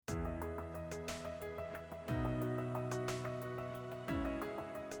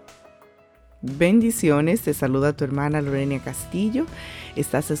Bendiciones, te saluda tu hermana Lorena Castillo.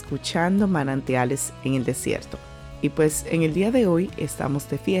 Estás escuchando Manantiales en el Desierto. Y pues en el día de hoy estamos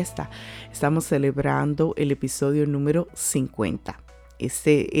de fiesta. Estamos celebrando el episodio número 50.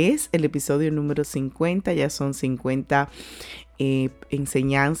 Este es el episodio número 50, ya son 50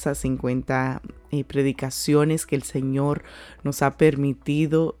 enseñanzas, 50 predicaciones que el Señor nos ha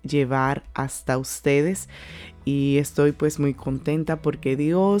permitido llevar hasta ustedes. Y estoy pues muy contenta porque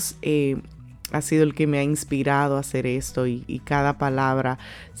Dios ha sido el que me ha inspirado a hacer esto y cada palabra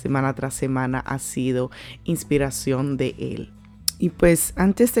semana tras semana ha sido inspiración de Él. Y pues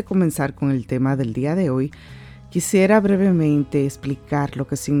antes de comenzar con el tema del día de hoy, quisiera brevemente explicar lo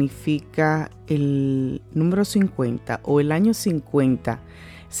que significa el número 50 o el año 50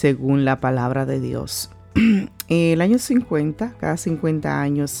 según la palabra de Dios. El año 50, cada 50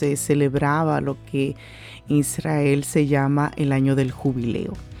 años se celebraba lo que en Israel se llama el año del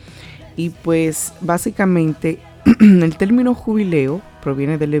jubileo. Y pues básicamente el término jubileo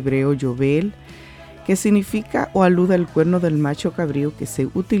proviene del hebreo yovel, que significa o alude al cuerno del macho cabrío que se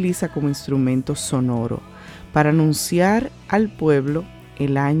utiliza como instrumento sonoro para anunciar al pueblo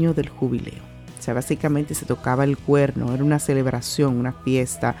el año del jubileo. O sea, básicamente se tocaba el cuerno, era una celebración, una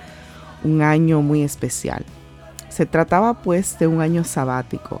fiesta, un año muy especial. Se trataba pues de un año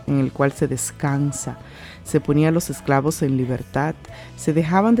sabático en el cual se descansa, se ponía a los esclavos en libertad, se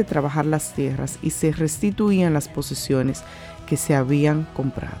dejaban de trabajar las tierras y se restituían las posesiones que se habían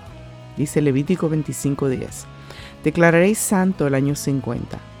comprado. Dice Levítico 25:10. Declararéis santo el año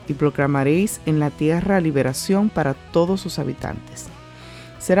 50 y proclamaréis en la tierra liberación para todos sus habitantes.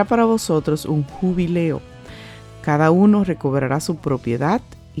 Será para vosotros un jubileo. Cada uno recobrará su propiedad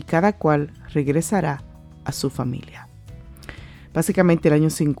y cada cual regresará a su familia. Básicamente el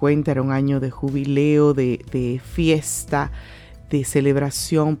año 50 era un año de jubileo, de fiesta, de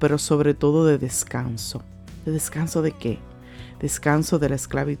celebración, pero sobre todo de descanso. ¿De descanso de qué? Descanso de la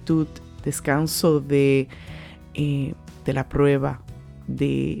esclavitud, descanso de la prueba,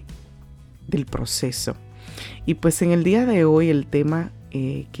 del proceso. Y pues en el día de hoy el tema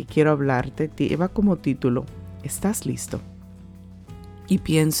que quiero hablarte lleva como título, ¿estás listo? Y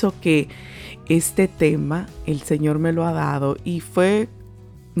pienso que este tema el Señor me lo ha dado y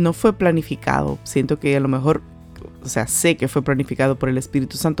no fue planificado. Siento que a lo mejor, sé que fue planificado por el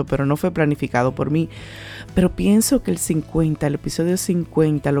Espíritu Santo, pero no fue planificado por mí. Pero pienso que el episodio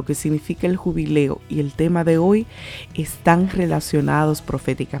 50, lo que significa el jubileo y el tema de hoy están relacionados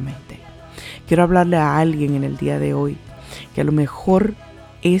proféticamente. Quiero hablarle a alguien en el día de hoy que a lo mejor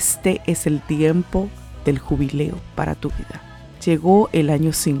este es el tiempo del jubileo para tu vida. Llegó el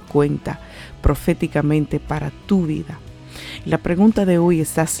año 50 proféticamente para tu vida. La pregunta de hoy,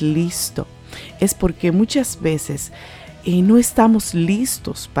 ¿estás listo? Es porque muchas veces no estamos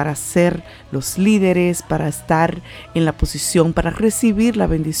listos para ser los líderes, para estar en la posición, para recibir la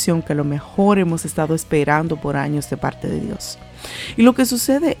bendición que a lo mejor hemos estado esperando por años de parte de Dios. Y lo que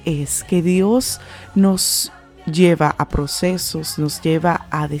sucede es que Dios nos lleva a procesos, nos lleva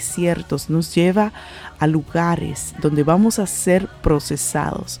a desiertos, nos lleva a lugares donde vamos a ser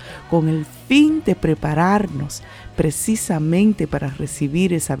procesados con el fin de prepararnos precisamente para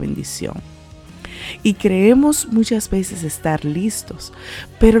recibir esa bendición. Y creemos muchas veces estar listos,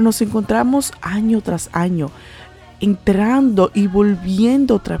 pero nos encontramos año tras año entrando y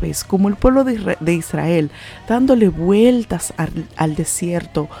volviendo otra vez, como el pueblo de Israel, dándole vueltas al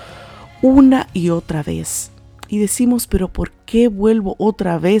desierto una y otra vez. Y decimos, pero ¿por qué vuelvo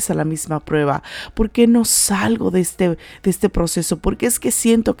otra vez a la misma prueba? ¿Por qué no salgo de este proceso? Porque es que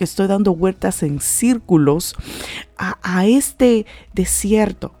siento que estoy dando vueltas en círculos a este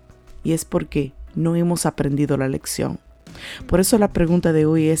desierto. Y es porque no hemos aprendido la lección. Por eso la pregunta de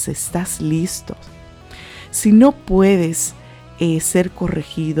hoy es, ¿estás listo? Si no puedes ser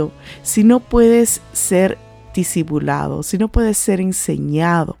corregido, si no puedes ser discipulado, si no puedes ser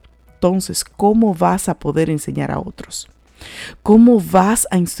enseñado, entonces, ¿cómo vas a poder enseñar a otros? ¿Cómo vas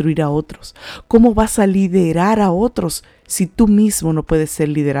a instruir a otros? ¿Cómo vas a liderar a otros si tú mismo no puedes ser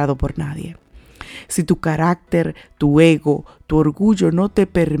liderado por nadie? Si tu carácter, tu ego, tu orgullo no te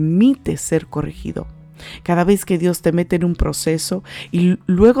permite ser corregido. Cada vez que Dios te mete en un proceso y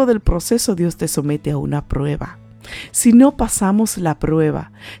luego del proceso Dios te somete a una prueba. Si no pasamos la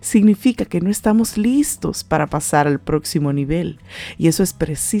prueba, significa que no estamos listos para pasar al próximo nivel. Y eso es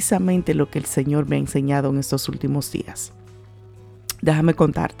precisamente lo que el Señor me ha enseñado en estos últimos días. Déjame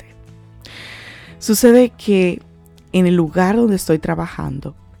contarte. Sucede que en el lugar donde estoy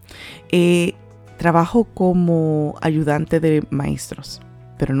trabajando, trabajo como ayudante de maestros.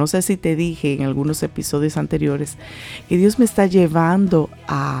 Pero no sé si te dije en algunos episodios anteriores que Dios me está llevando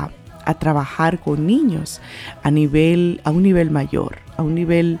a a trabajar con niños a un nivel mayor, a un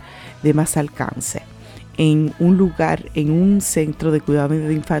nivel de más alcance, en un lugar, en un centro de cuidado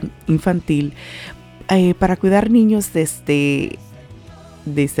infantil, para cuidar niños desde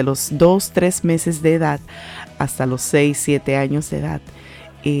los 2-3 meses de edad hasta los 6-7 años de edad,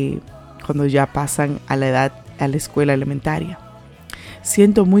 cuando ya pasan a la escuela elementaria.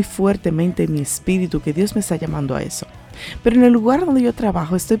 Siento muy fuertemente en mi espíritu que Dios me está llamando a eso. Pero en el lugar donde yo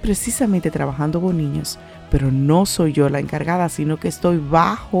trabajo, estoy precisamente trabajando con niños, pero no soy yo la encargada, sino que estoy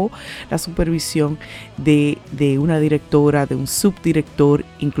bajo la supervisión de una directora, de un subdirector,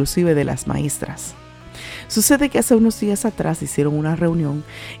 inclusive de las maestras. Sucede que hace unos días atrás hicieron una reunión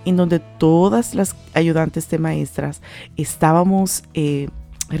en donde todas las ayudantes de maestras estábamos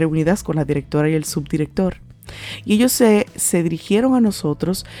reunidas con la directora y el subdirector. Y ellos se dirigieron a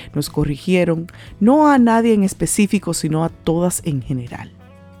nosotros, nos corrigieron, no a nadie en específico, sino a todas en general.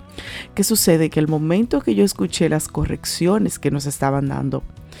 ¿Qué sucede? Que el momento que yo escuché las correcciones que nos estaban dando,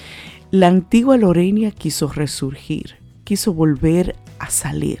 la antigua Lorenia quiso resurgir, quiso volver a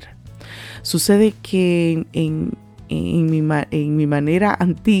salir. Sucede que en mi manera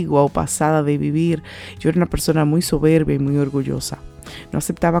antigua o pasada de vivir, yo era una persona muy soberbia y muy orgullosa. No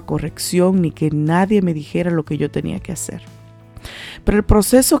aceptaba corrección ni que nadie me dijera lo que yo tenía que hacer. Pero el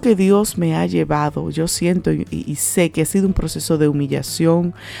proceso que Dios me ha llevado, yo siento y sé que ha sido un proceso de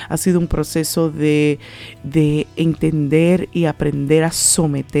humillación, ha sido un proceso de entender y aprender a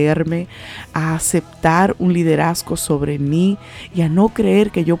someterme, a aceptar un liderazgo sobre mí y a no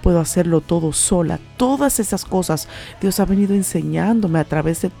creer que yo puedo hacerlo todo sola. Todas esas cosas Dios ha venido enseñándome a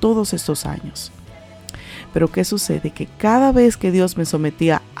través de todos estos años. Pero ¿qué sucede? Que cada vez que Dios me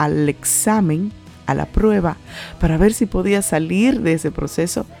sometía al examen, a la prueba, para ver si podía salir de ese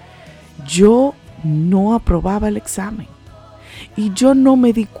proceso, yo no aprobaba el examen. Y yo no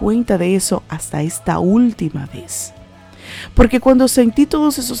me di cuenta de eso hasta esta última vez. Porque cuando sentí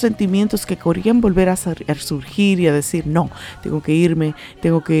todos esos sentimientos que querían volver a surgir y a decir, no, tengo que irme,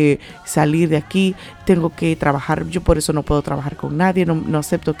 tengo que salir de aquí, tengo que trabajar, yo por eso no puedo trabajar con nadie, no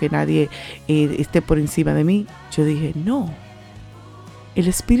acepto que nadie esté por encima de mí. Yo dije, no, el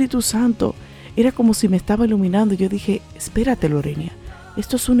Espíritu Santo era como si me estaba iluminando. Yo dije, espérate, Lorenia,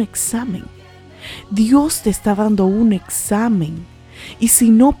 esto es un examen. Dios te está dando un examen. Y si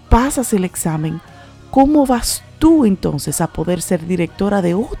no pasas el examen, ¿cómo vas tú entonces a poder ser directora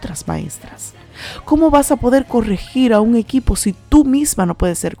de otras maestras? ¿Cómo vas a poder corregir a un equipo si tú misma no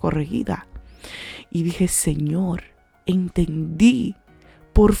puedes ser corregida? Y dije, Señor, entendí,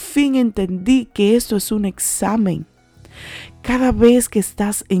 por fin entendí que esto es un examen. Cada vez que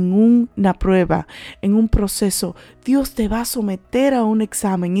estás en una prueba, en un proceso, Dios te va a someter a un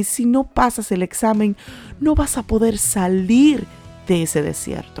examen y si no pasas el examen, no vas a poder salir de ese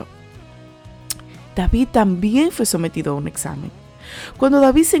desierto. David también fue sometido a un examen. Cuando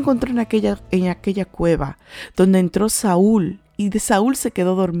David se encontró en aquella cueva donde entró Saúl y de Saúl se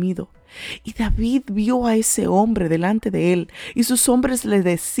quedó dormido, y David vio a ese hombre delante de él y sus hombres le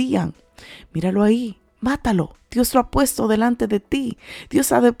decían, míralo ahí, mátalo, Dios lo ha puesto delante de ti,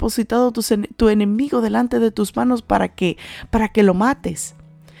 Dios ha depositado tu enemigo delante de tus manos para que lo mates.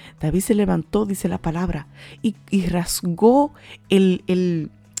 David se levantó, dice la palabra, y rasgó el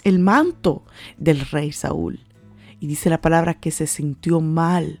manto del rey Saúl. Y dice la palabra que se sintió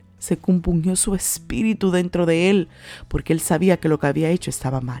mal, se compungió su espíritu dentro de él, porque él sabía que lo que había hecho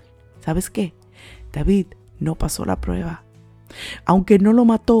estaba mal. ¿Sabes qué? David no pasó la prueba. Aunque no lo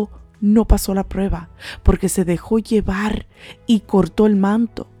mató, no pasó la prueba, porque se dejó llevar y cortó el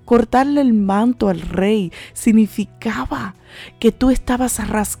manto. Cortarle el manto al rey significaba que tú estabas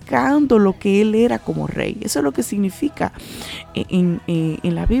rasgando lo que él era como rey. Eso es lo que significa en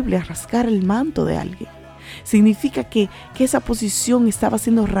la Biblia, rasgar el manto de alguien. Significa que esa posición estaba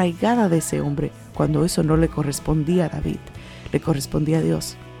siendo arraigada de ese hombre, cuando eso no le correspondía a David, le correspondía a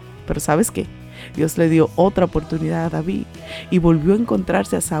Dios. Pero ¿sabes qué? Dios le dio otra oportunidad a David y volvió a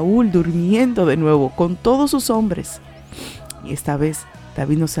encontrarse a Saúl durmiendo de nuevo con todos sus hombres. Y esta vez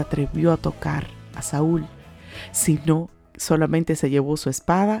David no se atrevió a tocar a Saúl, sino solamente se llevó su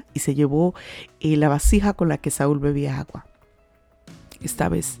espada y se llevó la vasija con la que Saúl bebía agua. Esta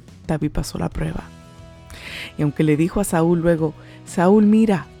vez David pasó la prueba. Y aunque le dijo a Saúl luego, Saúl,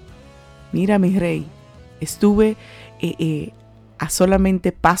 mira mi rey, estuve a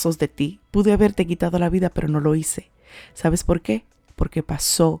solamente pasos de ti. Pude haberte quitado la vida, pero no lo hice. ¿Sabes por qué? Porque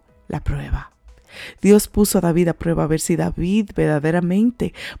pasó la prueba. Dios puso a David a prueba a ver si David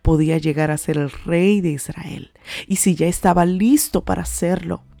verdaderamente podía llegar a ser el rey de Israel y si ya estaba listo para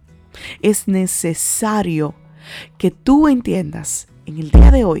hacerlo. Es necesario que tú entiendas en el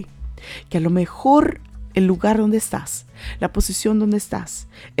día de hoy que a lo mejor el lugar donde estás, la posición donde estás,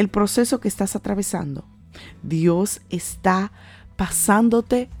 el proceso que estás atravesando, Dios está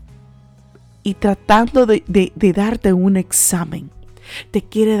pasándote y tratando de darte un examen. Te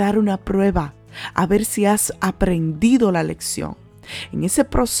quiere dar una prueba, a ver si has aprendido la lección. En ese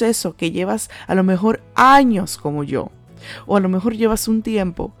proceso que llevas a lo mejor años como yo, o a lo mejor llevas un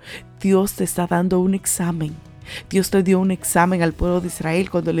tiempo, Dios te está dando un examen. Dios te dio un examen al pueblo de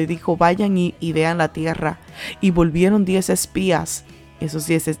Israel cuando le dijo, vayan y vean la tierra. Y volvieron 10 espías. Esos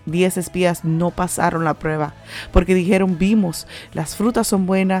 10 espías no pasaron la prueba, porque dijeron, vimos, las frutas son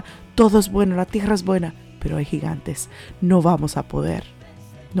buenas, todo es bueno, la tierra es buena, pero hay gigantes, no vamos a poder.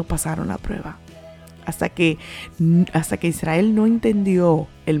 No pasaron la prueba. Hasta que Israel no entendió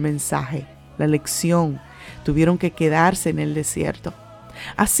el mensaje, la lección, tuvieron que quedarse en el desierto.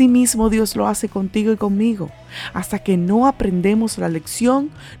 Asimismo Dios lo hace contigo y conmigo. Hasta que no aprendemos la lección,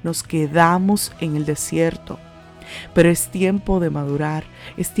 nos quedamos en el desierto. Pero es tiempo de madurar,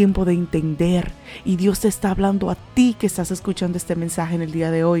 es tiempo de entender. Y Dios te está hablando a ti que estás escuchando este mensaje en el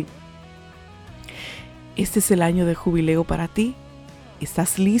día de hoy. Este es el año de jubileo para ti.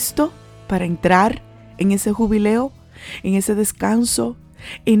 ¿Estás listo para entrar en ese jubileo, en ese descanso,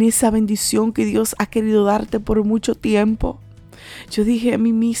 en esa bendición que Dios ha querido darte por mucho tiempo? Yo dije a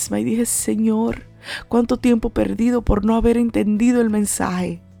mí misma y dije, Señor, cuánto tiempo perdido por no haber entendido el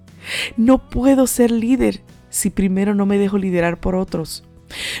mensaje. No puedo ser líder si primero no me dejo liderar por otros.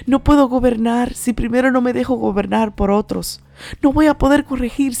 No puedo gobernar si primero no me dejo gobernar por otros. No voy a poder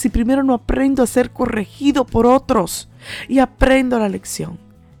corregir si primero no aprendo a ser corregido por otros y aprendo la lección.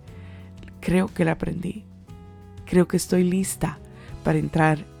 Creo que la aprendí. Creo que estoy lista para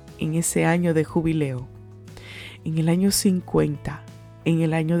entrar en ese año de jubileo. En el año 50, en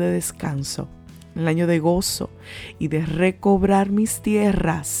el año de descanso, en el año de gozo y de recobrar mis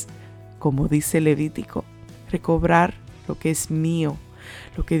tierras, como dice Levítico, recobrar lo que es mío,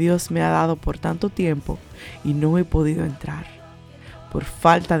 lo que Dios me ha dado por tanto tiempo y no he podido entrar por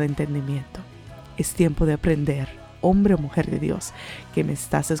falta de entendimiento. Es tiempo de aprender, hombre o mujer de Dios, que me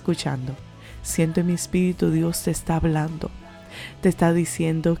estás escuchando. Siento en mi espíritu, Dios te está hablando. Te está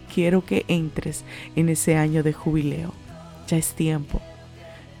diciendo, quiero que entres en ese año de jubileo. Ya es tiempo,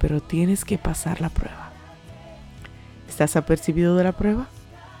 pero tienes que pasar la prueba. ¿Estás apercibido de la prueba?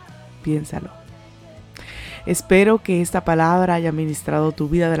 Piénsalo. Espero que esta palabra haya ministrado tu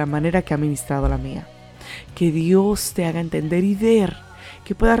vida de la manera que ha ministrado la mía. Que Dios te haga entender y ver,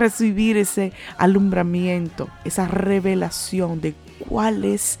 que puedas recibir ese alumbramiento, esa revelación de cuál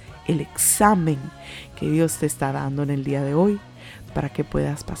es el examen que Dios te está dando en el día de hoy para que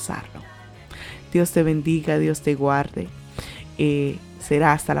puedas pasarlo. Dios te bendiga, Dios te guarde.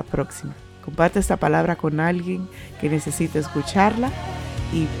 Será hasta la próxima. Comparte esta palabra con alguien que necesite escucharla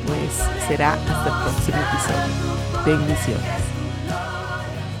y pues será hasta el próximo episodio. Bendiciones.